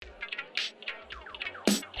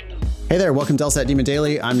Hey there, welcome to LSAT Demon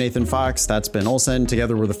Daily. I'm Nathan Fox. That's Ben Olson.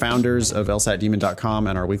 Together, we're the founders of LSATdemon.com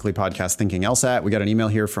and our weekly podcast, Thinking LSAT. We got an email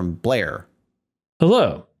here from Blair.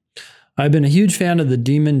 Hello. I've been a huge fan of the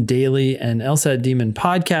Demon Daily and LSAT Demon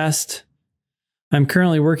podcast. I'm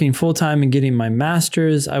currently working full-time and getting my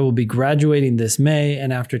master's. I will be graduating this May,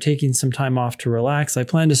 and after taking some time off to relax, I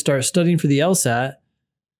plan to start studying for the LSAT,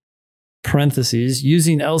 parentheses,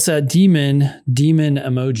 using LSAT demon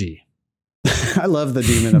emoji. I love the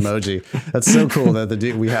demon emoji. That's so cool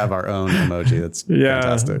that we have our own emoji. That's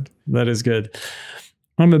fantastic. That is good.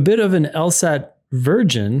 I'm a bit of an LSAT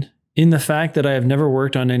virgin in the fact that I have never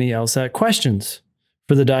worked on any LSAT questions.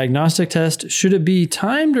 For the diagnostic test, should it be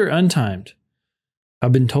timed or untimed?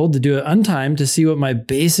 I've been told to do it untimed to see what my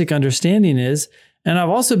basic understanding is, and I've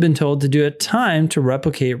also been told to do it timed to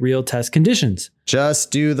replicate real test conditions.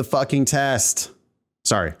 Just do the fucking test.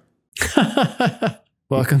 Sorry.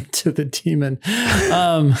 Welcome to the demon.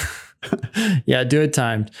 Yeah, do it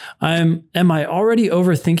timed. Am I already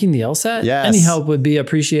overthinking the LSAT? Yes. Any help would be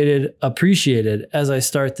appreciated as I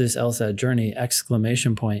start this LSAT journey, !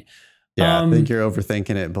 Yeah, I think you're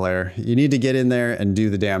overthinking it, Blair. You need to get in there and do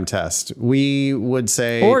the damn test. We would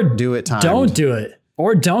say do it timed. Don't do it.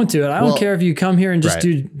 Or don't do it. I don't care if you come here and just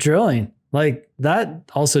do drilling. Like,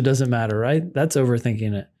 that also doesn't matter, right? That's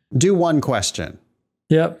overthinking it. Do one question.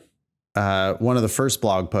 Yep. One of the first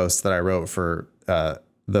blog posts that I wrote for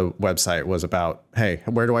the website was about, hey,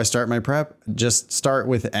 where do I start my prep? Just start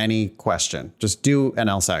with any question. Just do an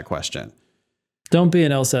LSAT question. Don't be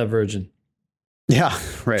an LSAT virgin. Yeah,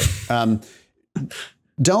 right.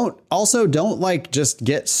 Don't like just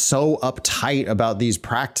get so uptight about these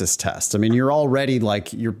practice tests. I mean, you're already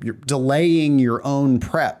like you're delaying your own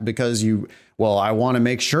prep because I want to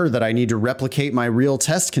make sure that I need to replicate my real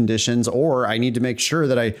test conditions, or I need to make sure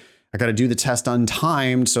that I got to do the test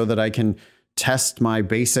untimed so that I can test my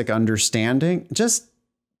basic understanding. Just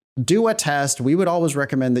do a test. We would always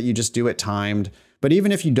recommend that you just do it timed. But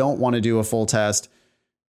even if you don't want to do a full test,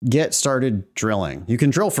 get started drilling. You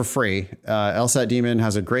can drill for free. LSAT Demon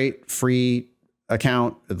has a great free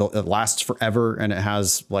account. It lasts forever, and it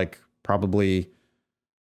has like probably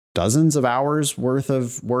dozens of hours worth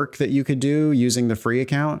of work that you could do using the free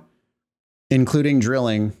account, including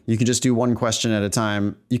drilling. You could just do one question at a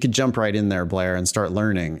time. You could jump right in there, Blair, and start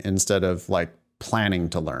learning instead of like planning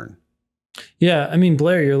to learn. Yeah. I mean,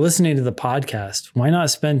 Blair, you're listening to the podcast. Why not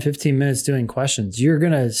spend 15 minutes doing questions? You're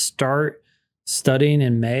going to start studying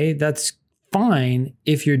in May. That's fine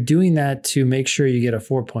if you're doing that to make sure you get a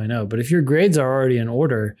 4.0. But if your grades are already in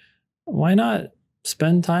order, why not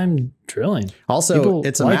spend time drilling? Also,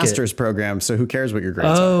 it's a master's program, so who cares what your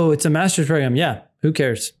grades are? Oh, it's a master's program. Yeah. Who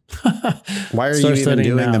cares? Why are you even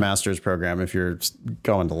doing the master's program if you're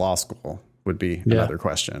going to law school would be another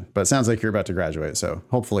question. But it sounds like you're about to graduate, so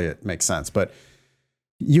hopefully it makes sense. But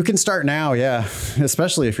you can start now, yeah,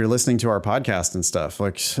 especially if you're listening to our podcast and stuff.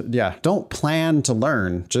 Like, yeah, don't plan to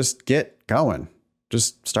learn. Just get going.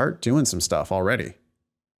 Just start doing some stuff already.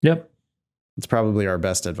 Yep. It's probably our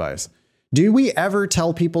best advice. Do we ever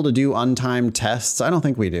tell people to do untimed tests? I don't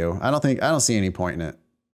think we do. I don't see any point in it.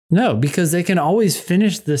 No, because they can always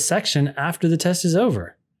finish the section after the test is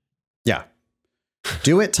over. Yeah.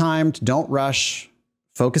 Do it timed. Don't rush.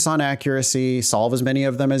 Focus on accuracy. Solve as many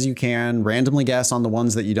of them as you can. Randomly guess on the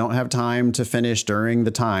ones that you don't have time to finish during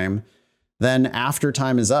the time. Then after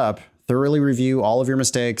time is up, thoroughly review all of your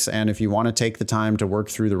mistakes. And if you want to take the time to work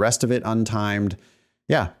through the rest of it untimed,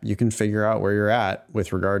 yeah, you can figure out where you're at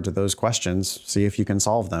with regard to those questions. See if you can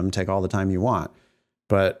solve them. Take all the time you want.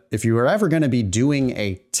 But if you are ever going to be doing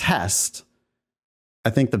a test, I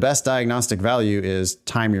think the best diagnostic value is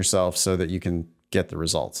time yourself so that you can get the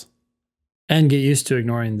results. And get used to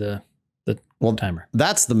ignoring the timer.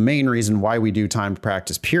 That's the main reason why we do timed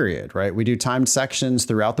practice, period, right? We do timed sections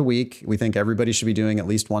throughout the week. We think everybody should be doing at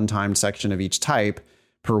least one timed section of each type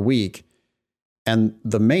per week. And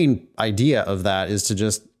the main idea of that is to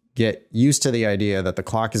just get used to the idea that the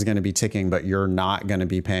clock is going to be ticking, but you're not going to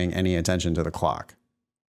be paying any attention to the clock.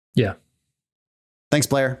 Yeah. Thanks,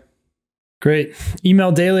 Blair. Great.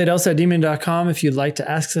 Email daily@lsatdemon.com if you'd like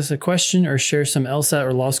to ask us a question or share some LSAT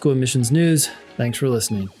or law school admissions news. Thanks for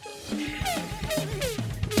listening.